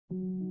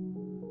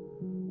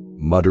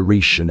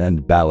Moderation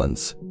and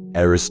balance.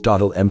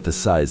 Aristotle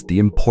emphasized the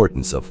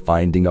importance of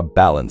finding a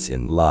balance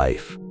in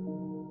life.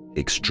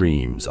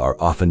 Extremes are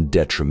often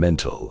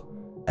detrimental,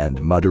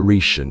 and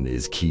moderation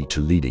is key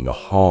to leading a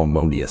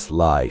harmonious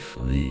life.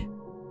 The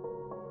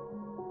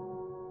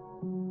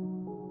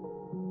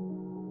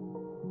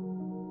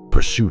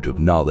pursuit of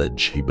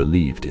knowledge. He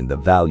believed in the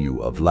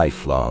value of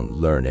lifelong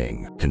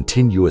learning.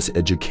 Continuous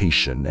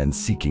education and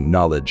seeking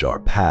knowledge are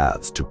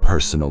paths to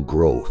personal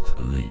growth.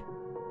 The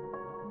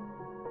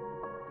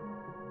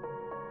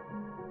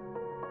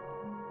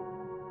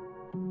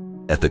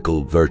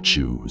ethical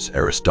virtues.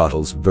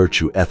 Aristotle's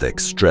virtue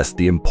ethics stressed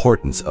the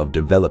importance of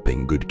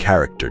developing good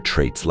character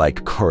traits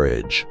like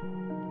courage,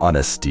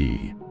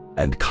 honesty,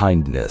 and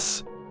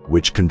kindness,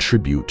 which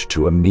contribute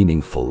to a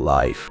meaningful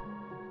life.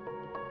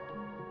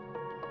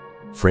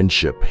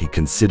 Friendship. He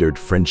considered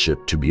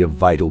friendship to be a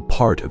vital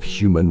part of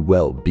human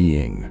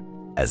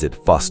well-being, as it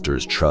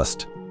fosters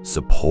trust,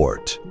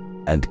 support,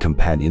 and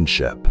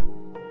companionship.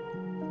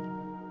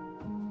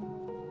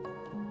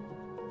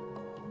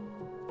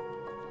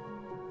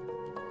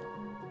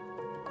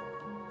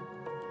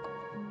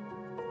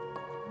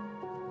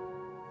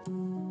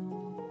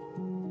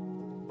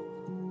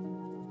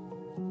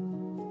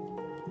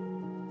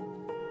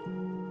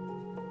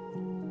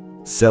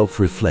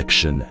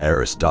 Self-reflection.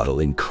 Aristotle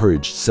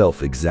encouraged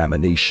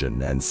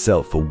self-examination and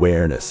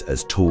self-awareness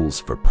as tools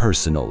for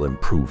personal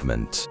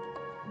improvement.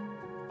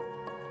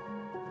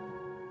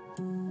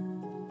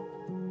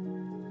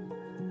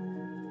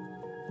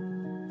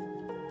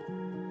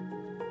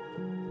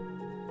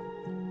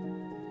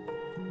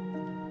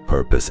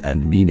 Purpose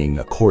and meaning.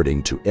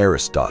 According to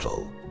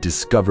Aristotle,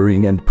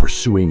 discovering and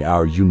pursuing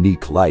our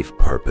unique life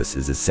purpose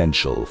is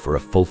essential for a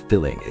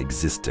fulfilling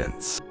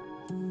existence.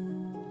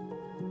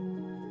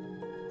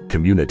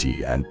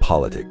 Community and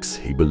politics.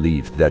 He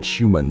believed that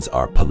humans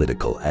are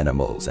political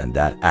animals and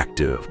that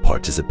active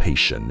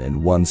participation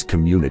in one's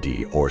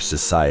community or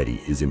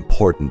society is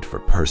important for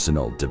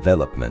personal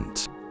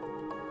development.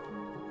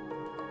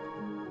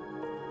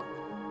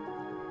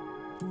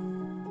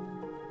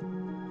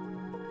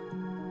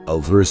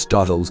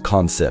 Aristotle's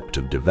concept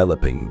of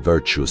developing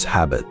virtuous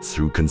habits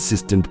through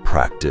consistent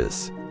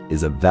practice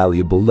is a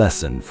valuable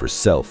lesson for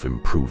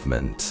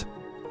self-improvement.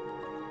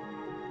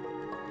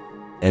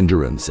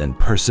 Endurance and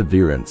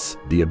perseverance.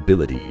 The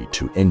ability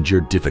to endure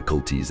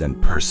difficulties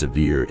and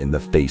persevere in the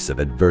face of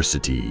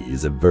adversity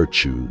is a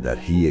virtue that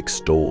he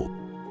extolled.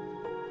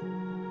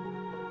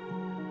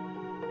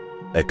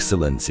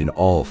 Excellence in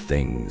all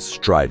things.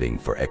 Striving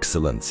for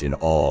excellence in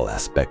all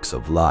aspects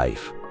of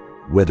life,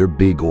 whether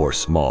big or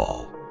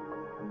small,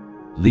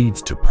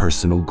 leads to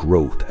personal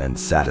growth and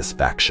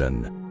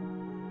satisfaction.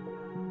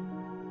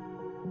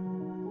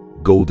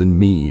 Golden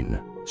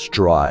mean.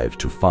 Strive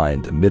to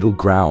find a middle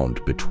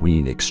ground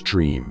between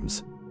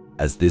extremes,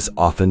 as this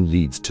often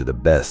leads to the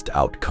best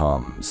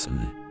outcomes.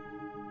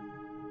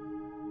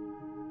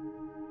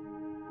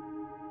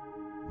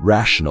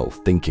 Rational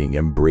thinking.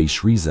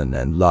 Embrace reason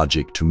and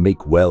logic to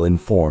make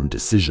well-informed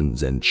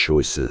decisions and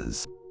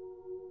choices.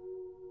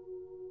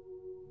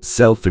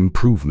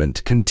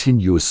 Self-improvement.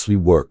 Continuously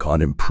work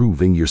on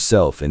improving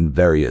yourself in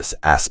various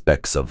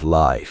aspects of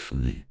life.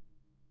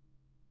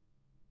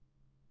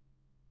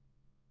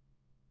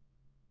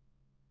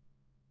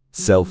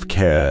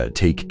 Self-care.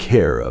 Take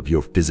care of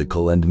your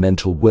physical and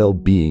mental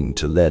well-being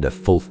to lead a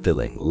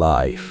fulfilling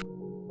life.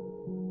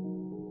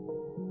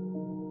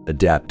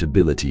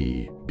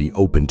 Adaptability. Be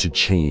open to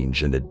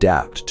change and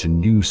adapt to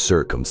new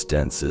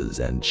circumstances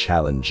and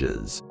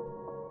challenges.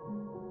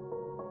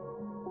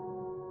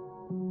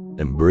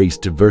 Embrace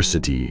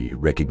diversity.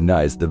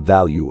 Recognize the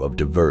value of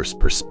diverse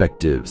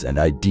perspectives and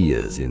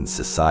ideas in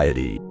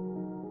society.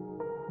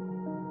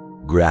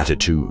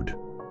 Gratitude.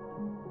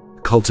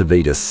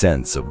 Cultivate a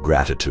sense of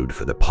gratitude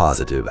for the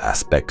positive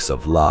aspects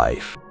of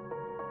life.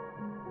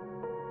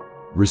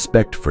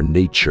 Respect for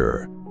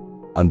nature.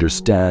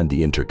 Understand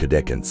the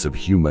interdependence of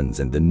humans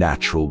and the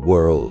natural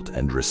world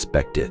and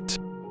respect it.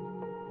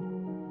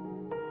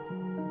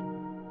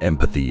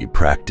 Empathy.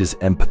 Practice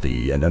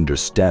empathy and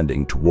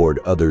understanding toward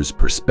others'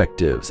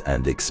 perspectives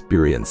and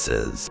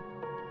experiences.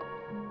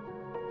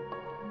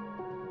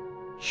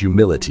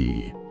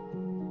 Humility.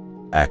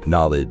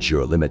 Acknowledge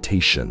your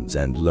limitations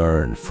and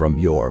learn from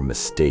your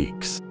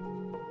mistakes.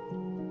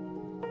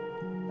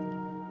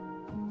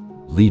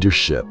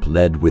 Leadership.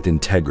 Led with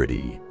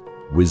integrity,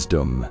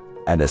 wisdom,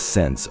 and a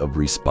sense of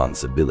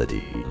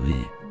responsibility.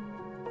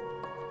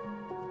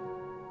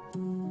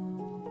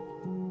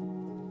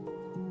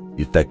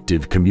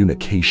 Effective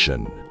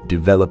communication.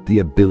 Develop the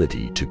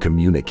ability to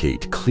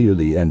communicate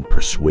clearly and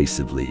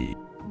persuasively.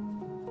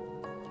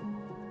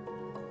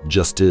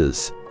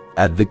 Justice.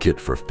 Advocate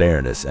for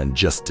fairness and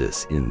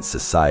justice in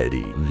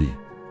society.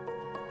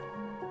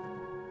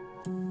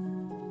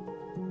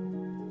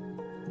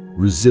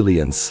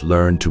 Resilience.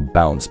 Learn to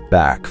bounce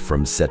back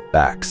from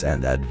setbacks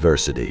and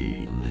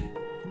adversity.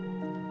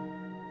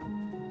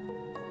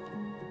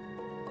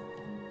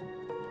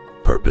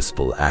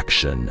 Purposeful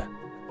action.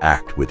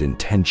 Act with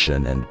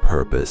intention and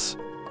purpose,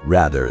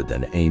 rather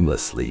than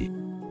aimlessly.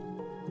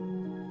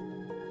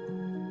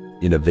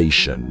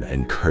 Innovation,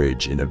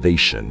 encourage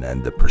innovation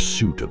and the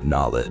pursuit of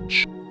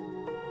knowledge.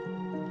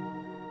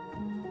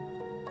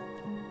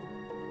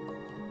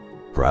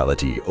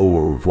 Quality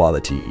over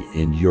quality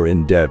in your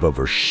endeavor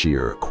over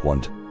sheer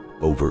quantity.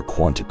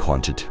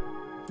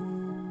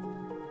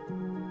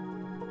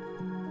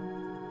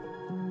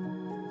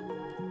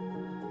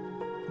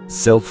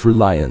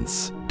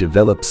 Self-reliance.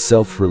 Develop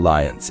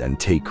self-reliance and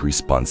take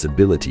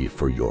responsibility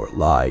for your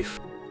life.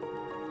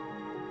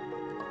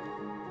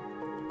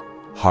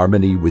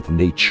 Harmony with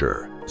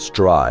nature.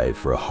 Strive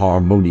for a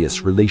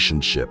harmonious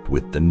relationship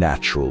with the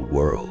natural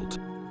world.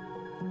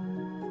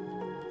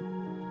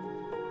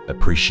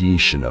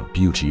 Appreciation of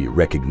beauty.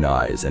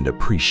 Recognize and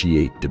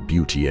appreciate the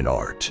beauty in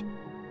art,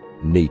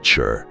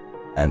 nature,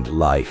 and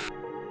life.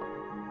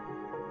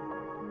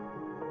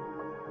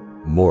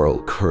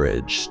 Moral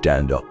courage.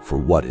 Stand up for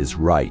what is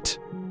right,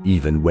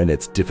 even when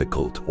it's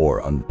difficult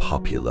or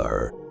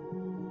unpopular.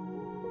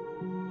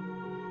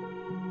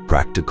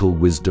 Practical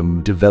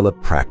wisdom.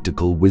 Develop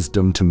practical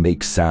wisdom to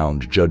make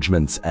sound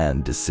judgments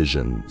and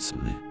decisions.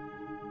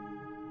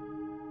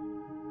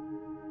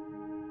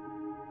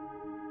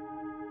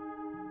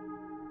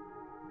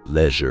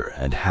 Leisure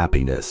and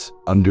happiness.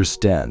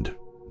 Understand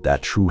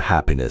that true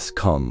happiness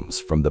comes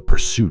from the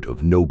pursuit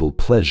of noble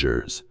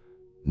pleasures,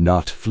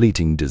 not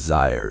fleeting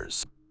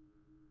desires.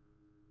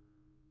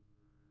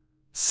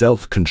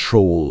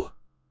 Self-control.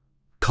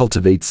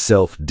 Cultivate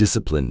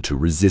self-discipline to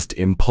resist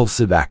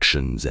impulsive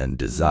actions and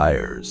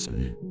desires.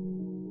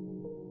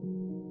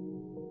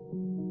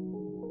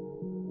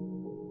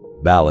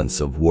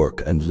 Balance of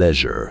work and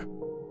leisure.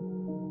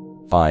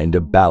 Find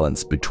a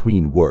balance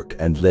between work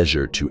and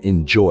leisure to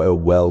enjoy a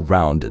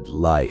well-rounded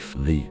life.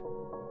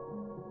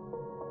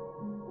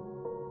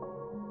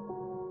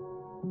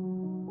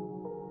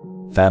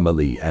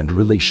 Family and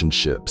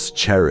relationships.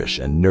 Cherish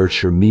and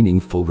nurture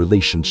meaningful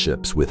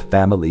relationships with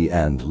family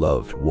and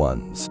loved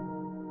ones.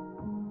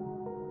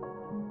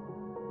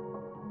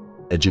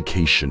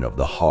 Education of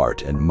the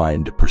heart and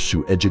mind.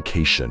 Pursue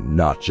education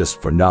not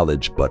just for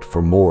knowledge but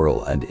for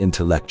moral and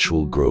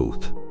intellectual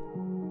growth.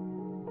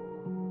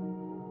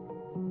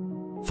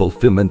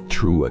 Fulfillment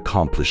through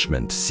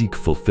accomplishment. Seek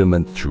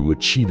fulfillment through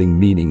achieving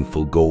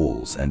meaningful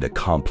goals and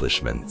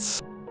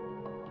accomplishments.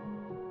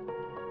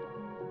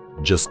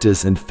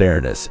 Justice and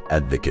fairness.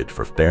 Advocate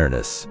for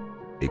fairness,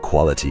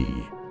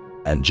 equality,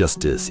 and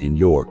justice in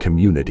your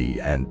community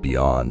and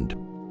beyond.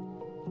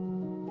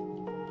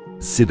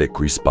 Civic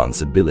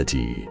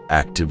responsibility.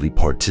 Actively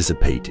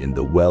participate in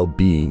the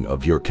well-being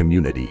of your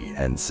community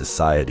and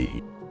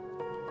society.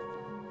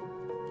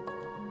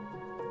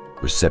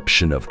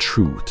 Perception of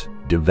truth.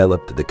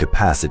 Develop the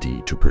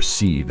capacity to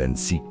perceive and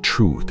seek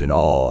truth in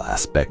all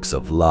aspects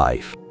of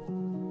life.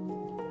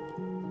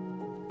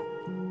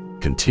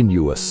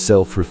 Continuous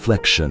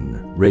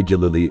self-reflection.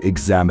 Regularly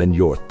examine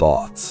your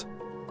thoughts,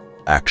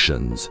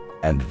 actions,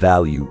 and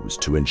values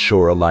to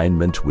ensure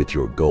alignment with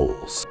your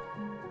goals.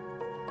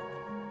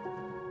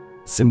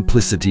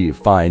 Simplicity.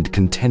 Find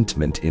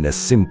contentment in a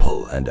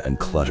simple and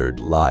uncluttered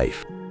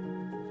life.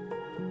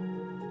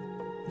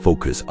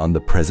 Focus on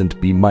the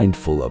present. Be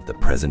mindful of the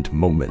present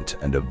moment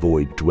and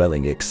avoid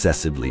dwelling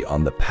excessively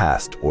on the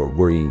past or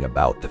worrying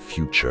about the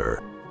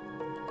future.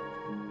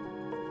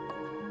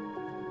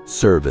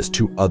 Service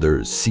to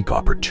others. Seek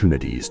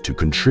opportunities to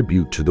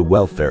contribute to the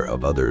welfare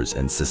of others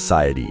and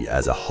society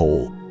as a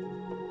whole.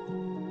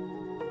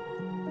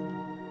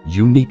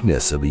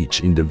 Uniqueness of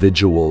each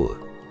individual.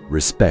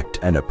 Respect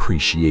and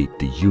appreciate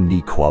the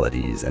unique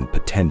qualities and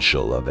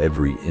potential of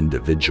every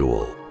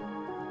individual.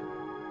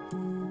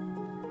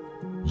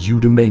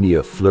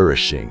 Eudaimonia.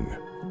 Flourishing.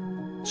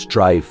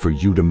 Strive for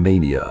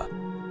eudaimonia,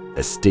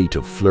 a state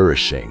of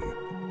flourishing,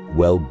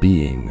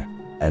 well-being,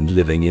 and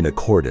living in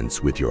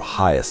accordance with your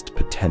highest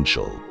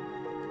potential.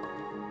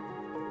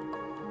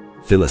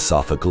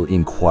 Philosophical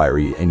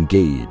inquiry.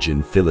 Engage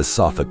in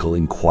philosophical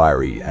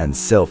inquiry and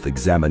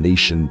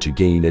self-examination to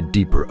gain a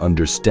deeper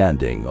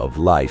understanding of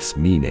life's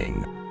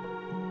meaning.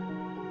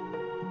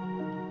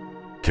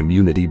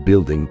 Community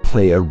building.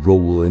 Play a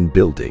role in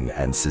building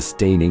and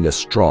sustaining a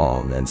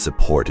strong and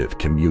supportive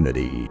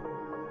community.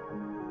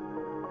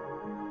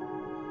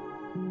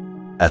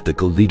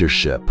 Ethical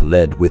leadership.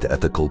 Lead with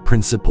ethical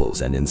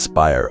principles and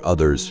inspire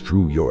others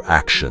through your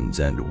actions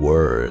and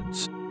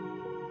words.